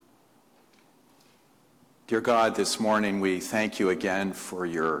Dear God, this morning we thank you again for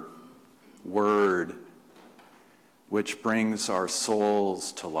your word, which brings our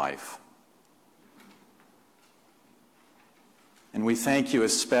souls to life. And we thank you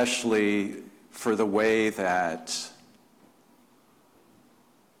especially for the way that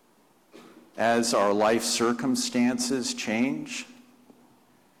as our life circumstances change,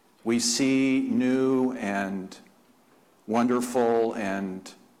 we see new and wonderful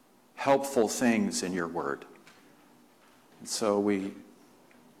and helpful things in your word. And so we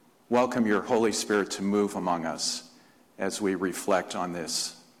welcome your Holy Spirit to move among us as we reflect on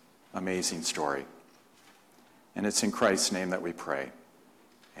this amazing story. And it's in Christ's name that we pray.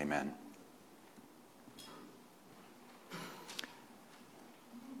 Amen.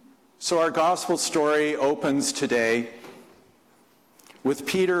 So our gospel story opens today with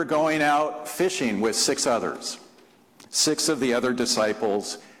Peter going out fishing with 6 others, 6 of the other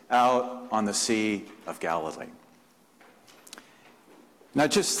disciples out on the Sea of Galilee. Now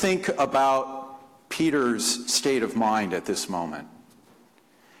just think about Peter's state of mind at this moment,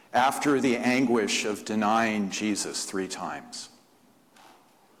 after the anguish of denying Jesus 3 times,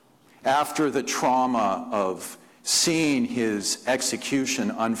 after the trauma of seeing his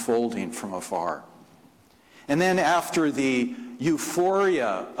execution unfolding from afar, and then after the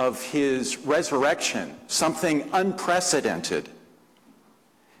euphoria of his resurrection, something unprecedented.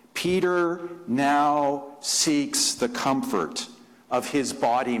 Peter now seeks the comfort of his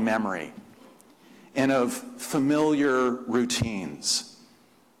body memory and of familiar routines.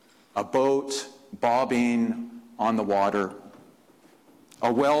 A boat bobbing on the water, a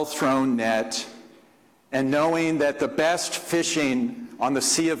well-thrown net, and knowing that the best fishing on the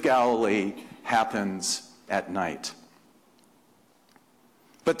Sea of Galilee happens at night.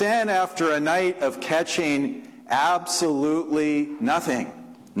 But then after a night of catching absolutely nothing,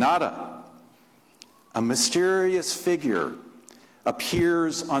 nada, a mysterious figure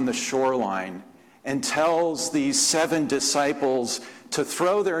appears on the shoreline and tells these 7 disciples to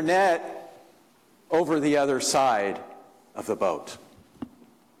throw their net over the other side of the boat.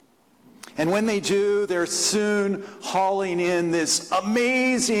 And when they do, they're soon hauling in this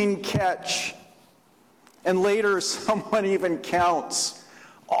amazing catch. And later, someone even counts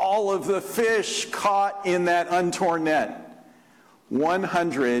all of the fish caught in that untorn net.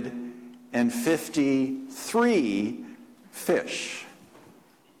 153 fish.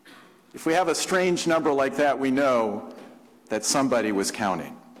 If we have a strange number like that, we know that somebody was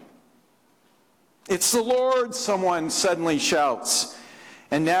counting. "It's the Lord," someone suddenly shouts.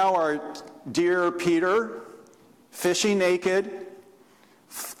 And now our dear Peter, fishing naked,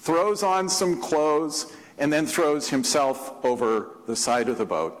 throws on some clothes and then throws himself over the side of the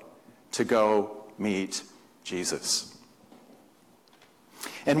boat to go meet Jesus.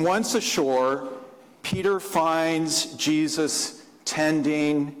 And once ashore, Peter finds Jesus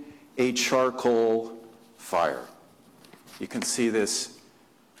tending a charcoal fire. You can see this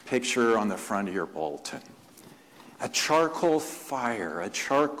picture on the front of your bulletin. A charcoal fire, a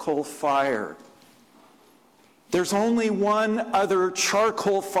charcoal fire. There's only one other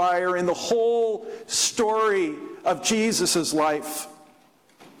charcoal fire in the whole story of Jesus' life.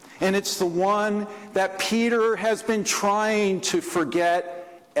 And it's the one that Peter has been trying to forget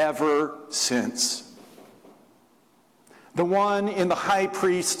ever since. The one in the high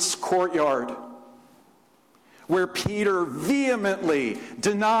priest's courtyard, where Peter vehemently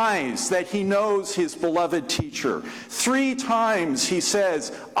denies that he knows his beloved teacher. 3 times he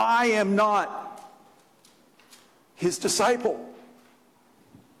says, "I am not his disciple."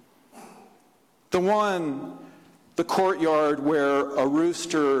 The courtyard where a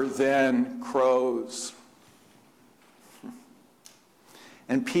rooster then crows.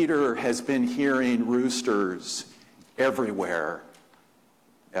 And Peter has been hearing roosters everywhere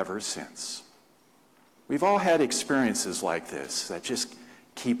ever since. We've all had experiences like this that just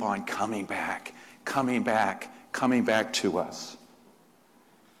keep on coming back to us.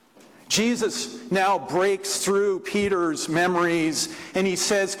 Jesus now breaks through Peter's memories and he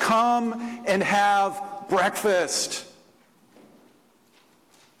says, "Come and have breakfast."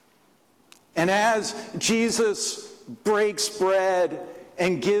 And as Jesus breaks bread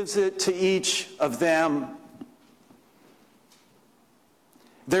and gives it to each of them,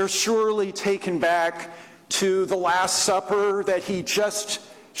 they're surely taken back to the Last Supper that he just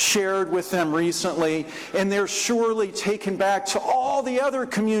shared with them recently, and they're surely taken back to all the other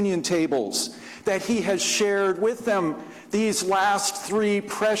communion tables that he has shared with them these last 3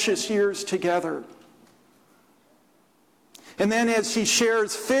 precious years together. And then as he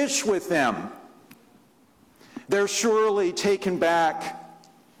shares fish with them, they're surely taken back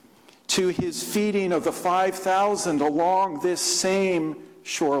to his feeding of the 5,000 along this same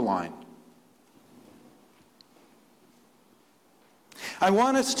shoreline. I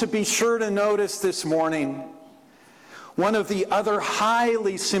want us to be sure to notice this morning one of the other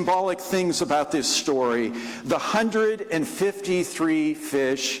highly symbolic things about this story, the 153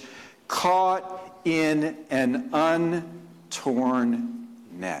 fish caught in an untorn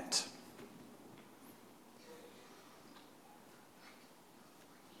net.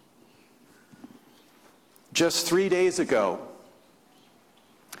 Just 3 days ago,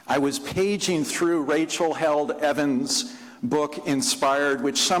 I was paging through Rachel Held Evans' book, Inspired,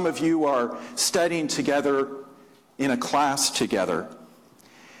 which some of you are studying together in a class together.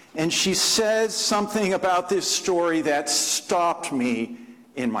 And she says something about this story that stopped me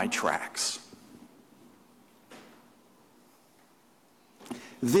in my tracks.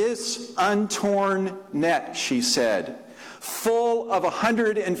 This untorn net, she said, full of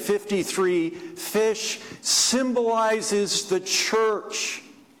 153 fish, symbolizes the church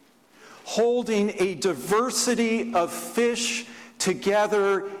holding a diversity of fish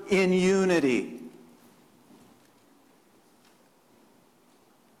together in unity.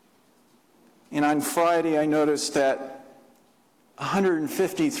 And on Friday, I noticed that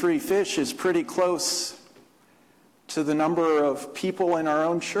 153 fish is pretty close to the number of people in our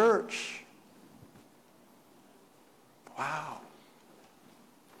own church. Wow.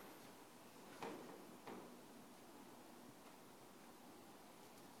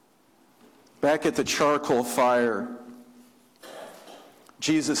 Back at the charcoal fire,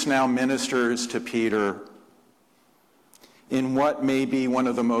 Jesus now ministers to Peter in what may be one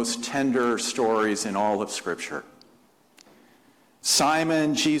of the most tender stories in all of Scripture.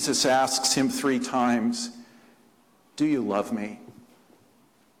 Simon, Jesus asks him 3 times, "Do you love me?"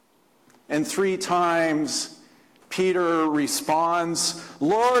 And 3 times, Peter responds,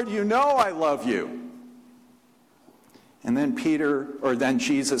 "Lord, you know I love you." And then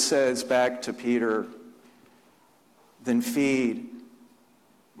Jesus says back to Peter, "Then feed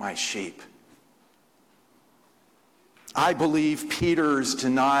my sheep." I believe Peter's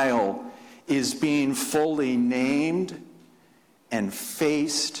denial is being fully named and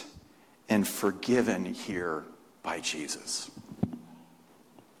faced and forgiven here by Jesus.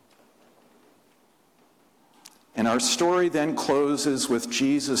 And our story then closes with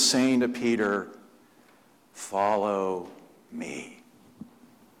Jesus saying to Peter, "Follow me."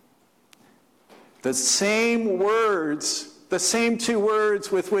 The same words, the same 2 words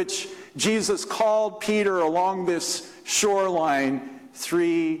with which Jesus called Peter along this shoreline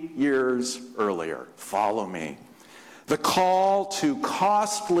 3 years earlier. Follow me. The call to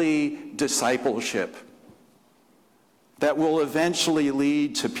costly discipleship that will eventually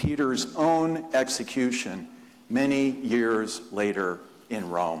lead to Peter's own execution many years later in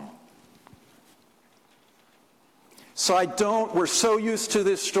Rome. So we're so used to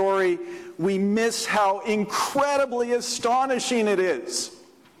this story, we miss how incredibly astonishing it is.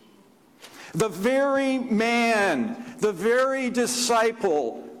 The very man, the very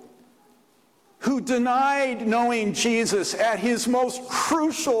disciple who denied knowing Jesus at his most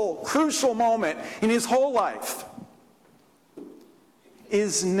crucial moment in his whole life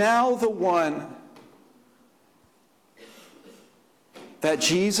is now the one that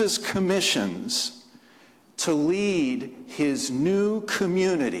Jesus commissions to lead his new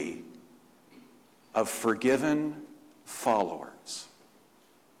community of forgiven followers.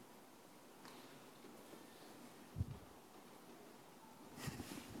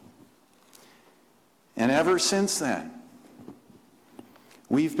 And ever since then,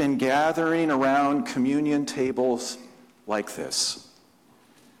 we've been gathering around communion tables like this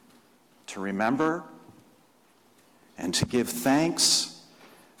to remember and to give thanks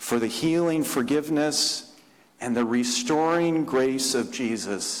for the healing forgiveness and the restoring grace of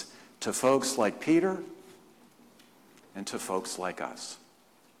Jesus to folks like Peter and to folks like us.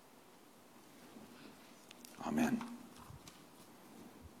 Amen.